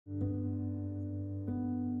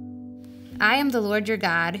I am the Lord your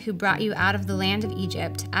God, who brought you out of the land of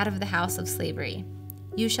Egypt, out of the house of slavery.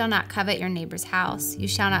 You shall not covet your neighbor's house. You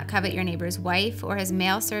shall not covet your neighbor's wife, or his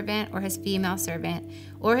male servant, or his female servant,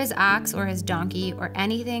 or his ox, or his donkey, or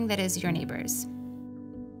anything that is your neighbor's.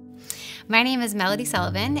 My name is Melody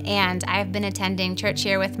Sullivan, and I've been attending church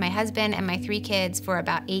here with my husband and my 3 kids for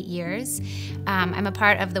about 8 years. I'm a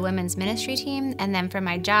part of the women's ministry team, and then for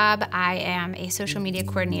my job, I am a social media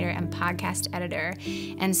coordinator and podcast editor.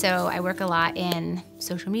 And so I work a lot in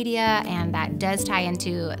social media, and that does tie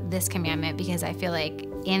into this commandment because I feel like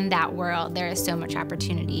in that world, there is so much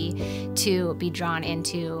opportunity to be drawn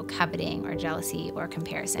into coveting or jealousy or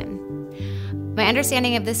comparison. My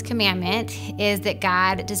understanding of this commandment is that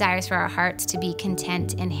God desires for our hearts to be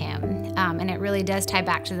content in Him. And it really does tie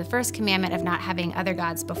back to the first commandment of not having other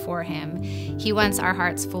gods before Him. He wants our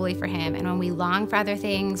hearts fully for Him. And when we long for other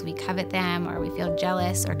things, we covet them, or we feel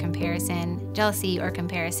jealousy or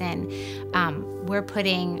comparison, we're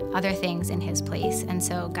putting other things in His place. And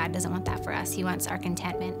so God doesn't want that for us. He wants our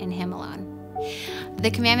contentment in Him alone.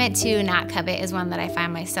 The commandment to not covet is one that I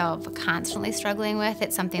find myself constantly struggling with.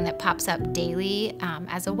 It's something that pops up daily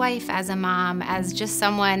as a wife, as a mom, as just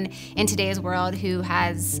someone in today's world who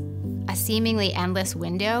has a seemingly endless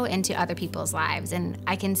window into other people's lives. And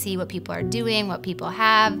I can see what people are doing, what people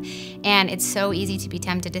have, and it's so easy to be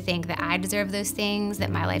tempted to think that I deserve those things, that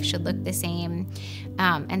my life should look the same.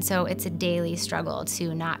 And so it's a daily struggle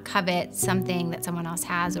to not covet something that someone else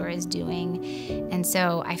has or is doing. And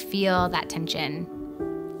so I feel that tension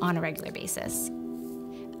on a regular basis.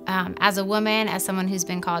 As a woman, as someone who's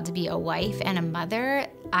been called to be a wife and a mother,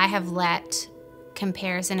 I have let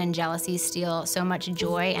comparison and jealousy steal so much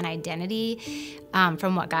joy and identity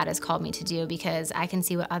from what God has called me to do, because I can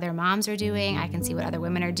see what other moms are doing, I can see what other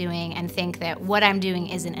women are doing, and think that what I'm doing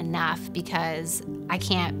isn't enough because I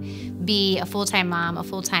can't be a full-time mom, a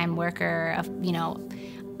full-time worker,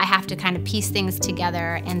 I have to kind of piece things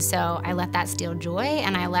together. And so I let that steal joy,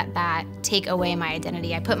 and I let that take away my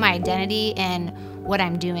identity. I put my identity in what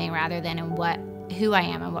I'm doing rather than in who I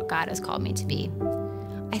am and what God has called me to be.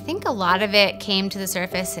 I think a lot of it came to the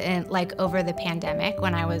surface over the pandemic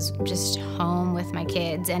when I was just home with my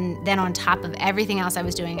kids. And then on top of everything else I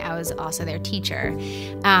was doing, I was also their teacher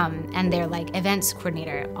and their events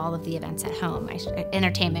coordinator, all of the events at home,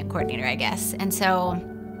 entertainment coordinator, I guess. And so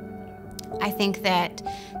I think that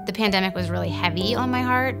the pandemic was really heavy on my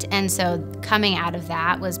heart. And so coming out of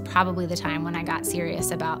that was probably the time when I got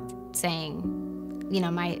serious about saying,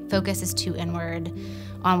 my focus is too inward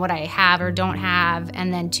on what I have or don't have,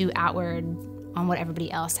 and then too outward on what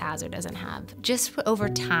everybody else has or doesn't have. Just over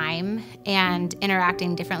time and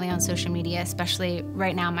interacting differently on social media, especially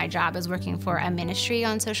right now, my job is working for a ministry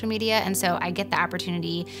on social media, and so I get the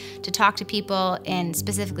opportunity to talk to people and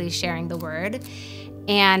specifically sharing the word.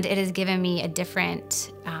 And it has given me a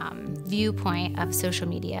different viewpoint of social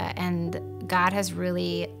media, and God has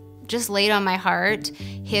really just laid on my heart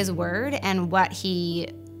His word and what He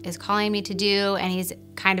is calling me to do, and He's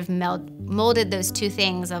kind of molded those two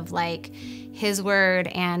things of His word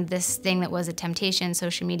and this thing that was a temptation,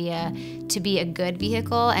 social media, to be a good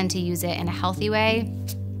vehicle and to use it in a healthy way.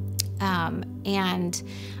 And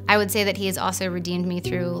I would say that He has also redeemed me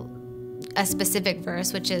through a specific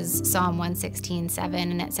verse, which is Psalm 116:7,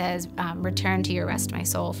 and it says, return to your rest, my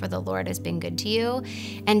soul, for the Lord has been good to you.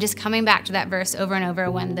 And just coming back to that verse over and over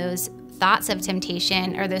when those thoughts of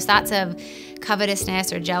temptation or those thoughts of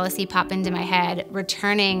covetousness or jealousy pop into my head,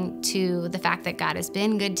 returning to the fact that God has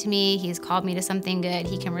been good to me, He's called me to something good,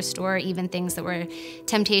 He can restore even things that were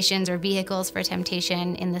temptations or vehicles for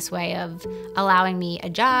temptation in this way of allowing me a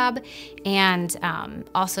job and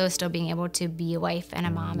also still being able to be a wife and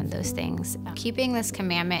a mom and those things. Keeping this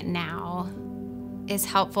commandment now is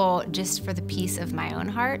helpful just for the peace of my own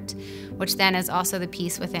heart, which then is also the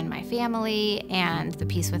peace within my family and the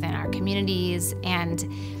peace within our communities. And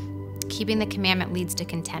keeping the commandment leads to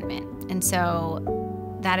contentment. And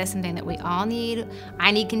so that is something that we all need.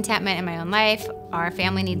 I need contentment in my own life. Our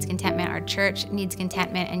family needs contentment. Our church needs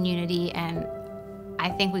contentment and unity. And I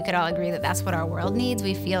think we could all agree that that's what our world needs.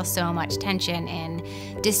 We feel so much tension and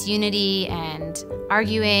disunity and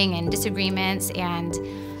arguing and disagreements, and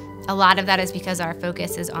a lot of that is because our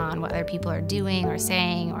focus is on what other people are doing or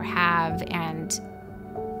saying or have, and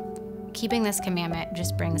keeping this commandment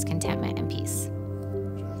just brings contentment and peace.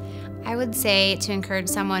 I would say to encourage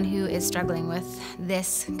someone who is struggling with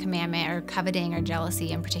this commandment or coveting or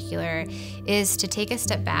jealousy in particular is to take a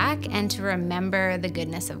step back and to remember the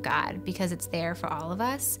goodness of God, because it's there for all of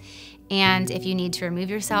us. And if you need to remove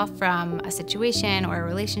yourself from a situation or a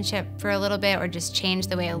relationship for a little bit or just change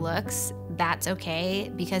the way it looks, that's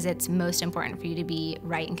okay, because it's most important for you to be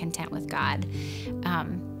right and content with God.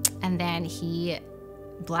 And then he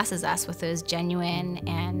blesses us with those genuine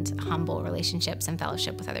and humble relationships and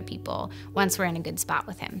fellowship with other people once we're in a good spot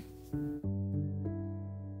with him.